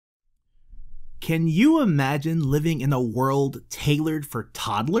Can you imagine living in a world tailored for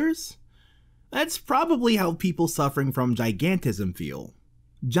toddlers? That's probably how people suffering from gigantism feel.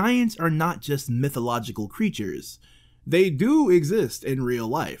 Giants are not just mythological creatures. They do exist in real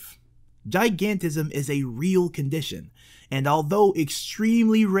life. Gigantism is a real condition, and although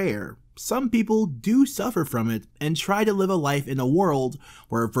extremely rare, some people do suffer from it and try to live a life in a world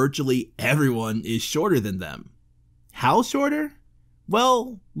where virtually everyone is shorter than them. How shorter?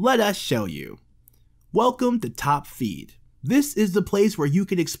 Well, let us show you. Welcome to Top Feed. This is the place where you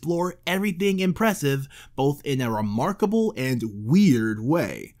can explore everything impressive, both in a remarkable and weird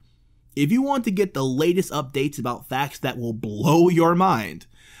way. If you want to get the latest updates about facts that will blow your mind,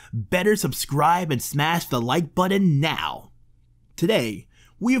 better subscribe and smash the like button now. Today,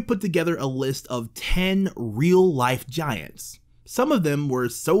 we have put together a list of 10 real-life giants. Some of them were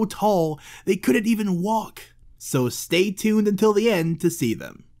so tall they couldn't even walk, so stay tuned until the end to see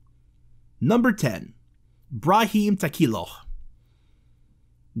them. Number 10. Brahim Takilo.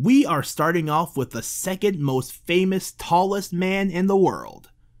 We are starting off with the second most famous tallest man in the world,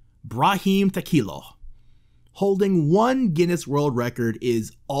 Brahim Takilo. Holding one Guinness World Record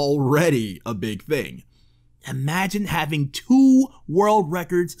is already a big thing. Imagine having 2 world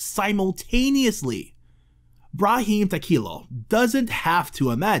records simultaneously. Brahim Takilo doesn't have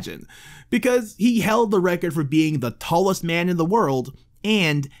to imagine, because he held the record for being the tallest man in the world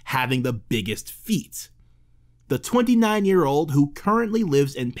and having the biggest feet. The 29-year-old who currently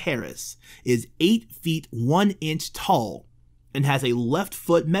lives in Paris is 8 feet 1 inch tall and has a left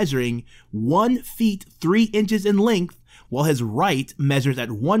foot measuring 1 feet 3 inches in length, while his right measures at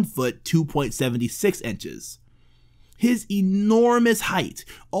 1 foot 2.76 inches. His enormous height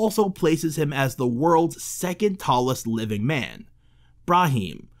also places him as the world's second tallest living man.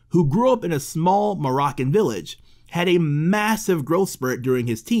 Brahim, who grew up in a small Moroccan village, had a massive growth spurt during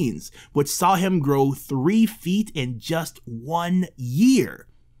his teens, which saw him grow 3 feet in just 1 year.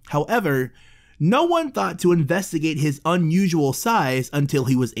 However, no one thought to investigate his unusual size until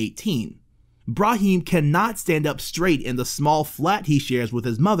he was 18. Brahim cannot stand up straight in the small flat he shares with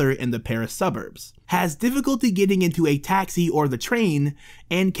his mother in the Paris suburbs, has difficulty getting into a taxi or the train,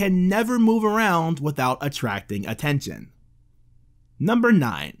 and can never move around without attracting attention. Number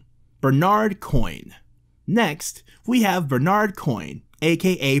 9. Bernard Coin. Next, we have Bernard Coin,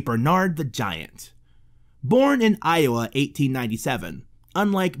 aka Bernard the Giant. Born in Iowa 1897,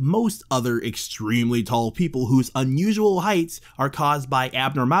 unlike most other extremely tall people whose unusual heights are caused by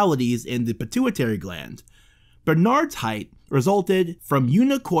abnormalities in the pituitary gland, Bernard's height resulted from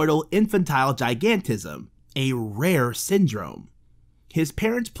unicoidal infantile gigantism, a rare syndrome. His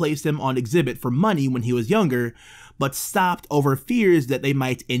parents placed him on exhibit for money when he was younger, but stopped over fears that they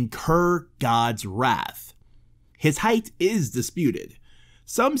might incur God's wrath. His height is disputed.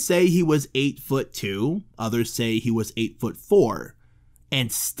 Some say he was 8'2", others say he was 8'4",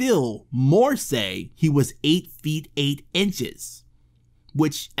 and still more say he was 8 feet 8 inches.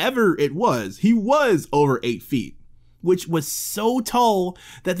 Whichever it was, he was over 8 feet, which was so tall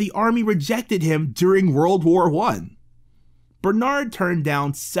that the army rejected him during World War I. Bernard turned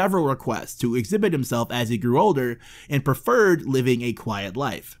down several requests to exhibit himself as he grew older and preferred living a quiet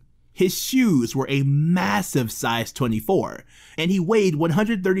life. His shoes were a massive size 24, and he weighed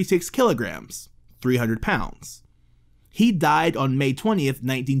 136 kilograms, 300 pounds. He died on May 20th,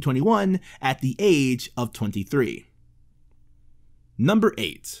 1921 at the age of 23. Number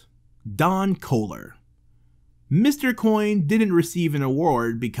 8. Don Kohler. Mr. Coin didn't receive an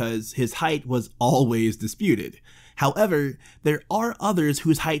award because his height was always disputed. However, there are others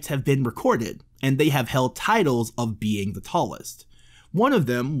whose heights have been recorded, and they have held titles of being the tallest. One of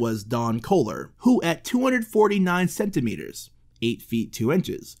them was Don Kohler, who at 249 centimeters, 8 feet 2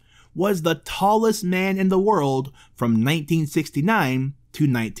 inches, was the tallest man in the world from 1969 to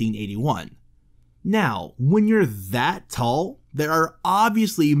 1981. Now, when you're that tall, there are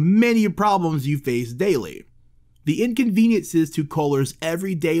obviously many problems you face daily. The inconveniences to Kohler's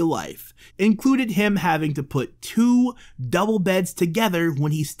everyday life included him having to put 2 double beds together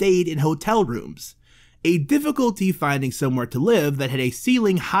when he stayed in hotel rooms, a difficulty finding somewhere to live that had a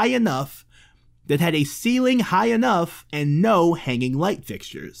ceiling high enough and no hanging light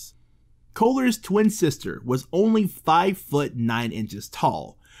fixtures. Kohler's twin sister was only 5 foot 9 inches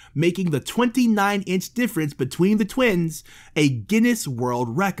tall, making the 29-inch difference between the twins a Guinness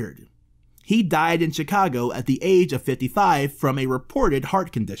World Record. He died in Chicago at the age of 55 from a reported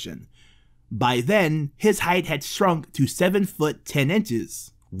heart condition. By then, his height had shrunk to 7 foot 10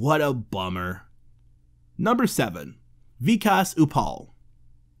 inches. What a bummer. Number 7. Vikas Uppal.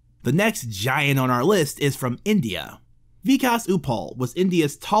 The next giant on our list is from India. Vikas Uppal was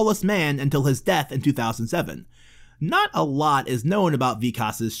India's tallest man until his death in 2007. Not a lot is known about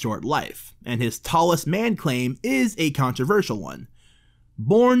Vikas's short life, and his tallest man claim is a controversial one.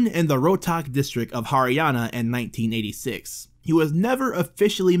 Born in the Rohtak district of Haryana in 1986, he was never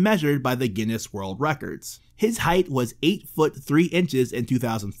officially measured by the Guinness World Records. His height was 8 foot 3 inches in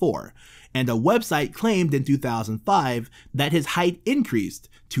 2004, and a website claimed in 2005 that his height increased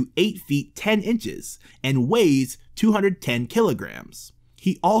to 8 feet 10 inches and weighs 210 kilograms.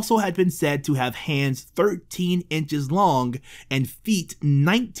 He also had been said to have hands 13 inches long and feet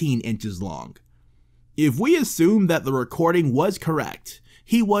 19 inches long. If we assume that the recording was correct,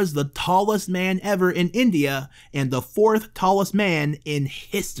 he was the tallest man ever in India and the 4th tallest man in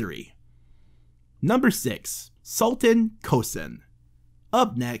history. Number 6. Sultan Kösen.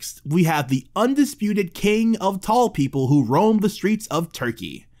 Up next, we have the undisputed king of tall people who roam the streets of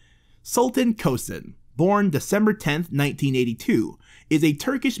Turkey. Sultan Kösen, born December 10, 1982, is a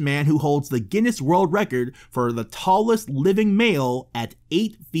Turkish man who holds the Guinness World Record for the tallest living male at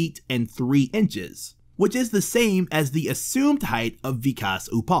 8 feet and 3 inches, which is the same as the assumed height of Vikas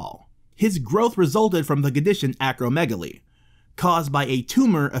Uppal. His growth resulted from the condition acromegaly, caused by a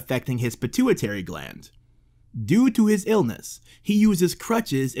tumor affecting his pituitary gland. Due to his illness, he uses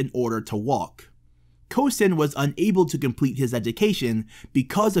crutches in order to walk. Kösen was unable to complete his education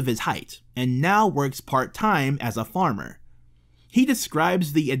because of his height, and now works part-time as a farmer. He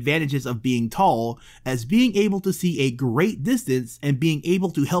describes the advantages of being tall as being able to see a great distance and being able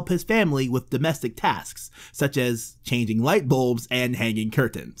to help his family with domestic tasks, such as changing light bulbs and hanging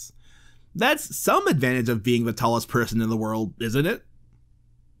curtains. That's some advantage of being the tallest person in the world, isn't it?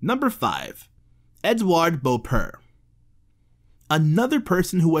 Number 5. Edouard Beaupre. Another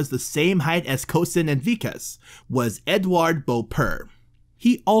person who was the same height as Kösen and Vikas was Edouard Beaupre.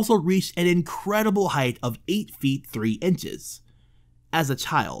 He also reached an incredible height of 8 feet 3 inches. As a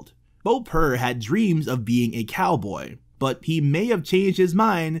child, Beaupre had dreams of being a cowboy, but he may have changed his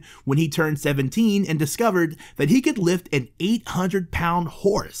mind when he turned 17 and discovered that he could lift an 800-pound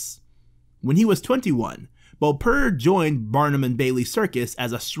horse. When he was 21, Beaupre joined Barnum and Bailey Circus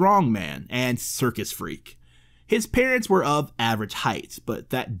as a strongman and circus freak. His parents were of average height, but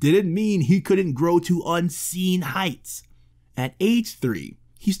that didn't mean he couldn't grow to unseen heights. At age 3,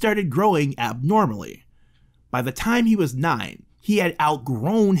 he started growing abnormally. By the time he was 9, he had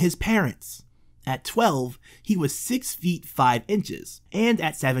outgrown his parents. At 12, he was 6 feet 5 inches, and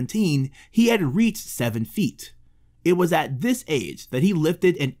at 17, he had reached 7 feet. It was at this age that he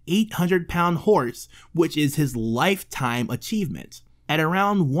lifted an 800-pound horse, which is his lifetime achievement. At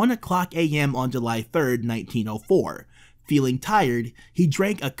around 1 o'clock a.m. on July 3, 1904, feeling tired, he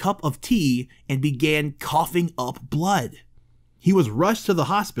drank a cup of tea and began coughing up blood. He was rushed to the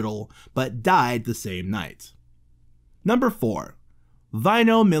hospital, but died the same night. Number 4.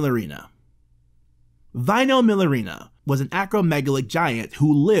 Väinö Millerina. Väinö Millerina was an acromegalic giant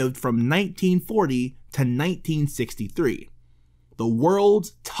who lived from 1940 to 1963, the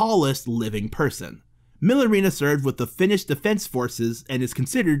world's tallest living person. Millerina served with the Finnish Defense Forces and is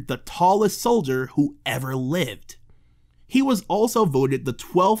considered the tallest soldier who ever lived. He was also voted the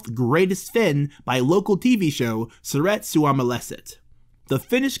 12th greatest Finn by local TV show Suuret Suomalaiset. The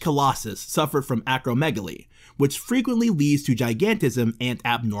Finnish colossus suffered from acromegaly, which frequently leads to gigantism and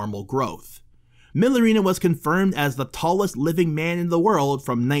abnormal growth. Millerina was confirmed as the tallest living man in the world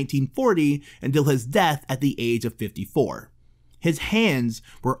from 1940 until his death at the age of 54. His hands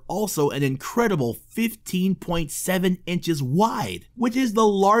were also an incredible 15.7 inches wide, which is the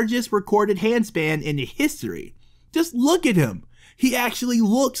largest recorded handspan in history. Just look at him. He actually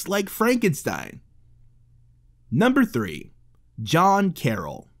looks like Frankenstein. Number 3. John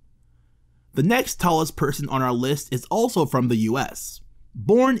Carroll. The next tallest person on our list is also from the US.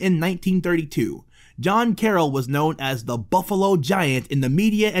 Born in 1932, John Carroll was known as the Buffalo Giant in the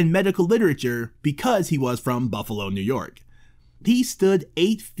media and medical literature because he was from Buffalo, New York. He stood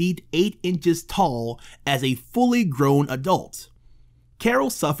 8 feet 8 inches tall as a fully grown adult. Carroll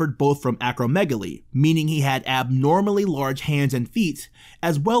suffered both from acromegaly, meaning he had abnormally large hands and feet,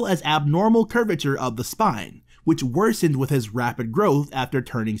 as well as abnormal curvature of the spine, which worsened with his rapid growth after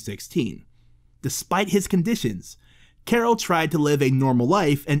turning 16. Despite his conditions, Carroll tried to live a normal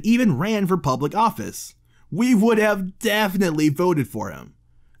life and even ran for public office. We would have definitely voted for him.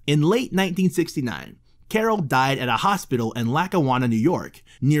 In late 1969, Carroll died at a hospital in Lackawanna, New York,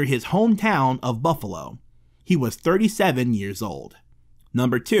 near his hometown of Buffalo. He was 37 years old.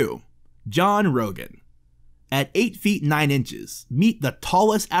 Number 2. John Rogan. At 8 feet 9 inches, meet the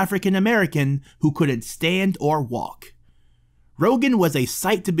tallest African American who couldn't stand or walk. Rogan was a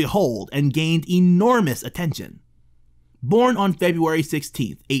sight to behold and gained enormous attention. Born on February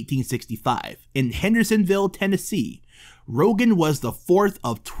 16, 1865, in Hendersonville, Tennessee, Rogan was the fourth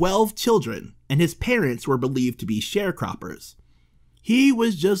of 12 children, and his parents were believed to be sharecroppers. He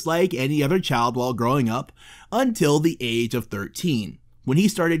was just like any other child while growing up until the age of 13, when he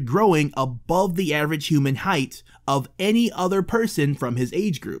started growing above the average human height of any other person from his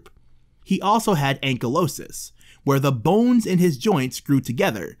age group. He also had ankylosis, where the bones in his joints grew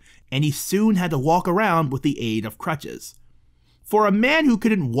together, and he soon had to walk around with the aid of crutches. For a man who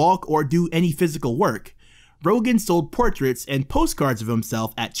couldn't walk or do any physical work, Rogan sold portraits and postcards of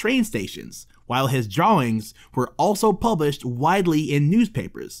himself at train stations, while his drawings were also published widely in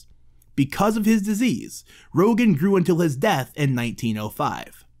newspapers. Because of his disease, Rogan grew until his death in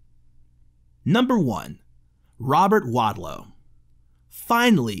 1905. Number 1. Robert Wadlow.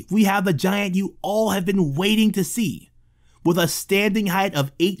 Finally, we have the giant you all have been waiting to see. With a standing height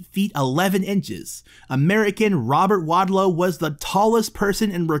of 8 feet 11 inches, American Robert Wadlow was the tallest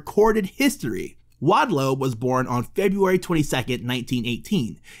person in recorded history. Wadlow was born on February 22,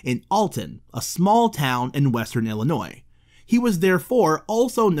 1918, in Alton, a small town in western Illinois. He was therefore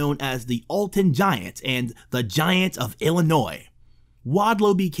also known as the Alton Giant and the Giant of Illinois.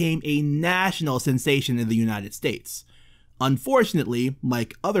 Wadlow became a national sensation in the United States. Unfortunately,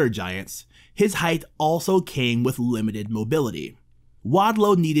 like other giants, his height also came with limited mobility.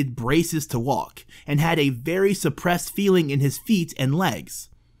 Wadlow needed braces to walk and had a very suppressed feeling in his feet and legs.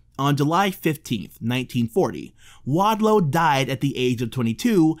 On July 15, 1940, Wadlow died at the age of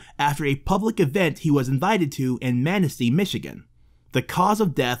 22 after a public event he was invited to in Manistee, Michigan. The cause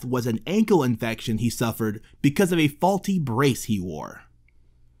of death was an ankle infection he suffered because of a faulty brace he wore.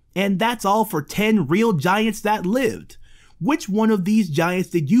 And that's all for 10 real giants that lived. Which one of these giants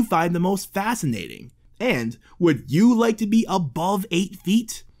did you find the most fascinating? And would you like to be above 8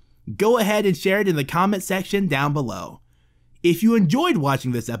 feet? Go ahead and share it in the comment section down below. If you enjoyed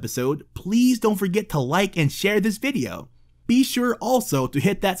watching this episode, please don't forget to like and share this video. Be sure also to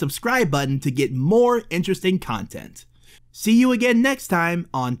hit that subscribe button to get more interesting content. See you again next time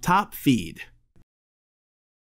on Top Feed.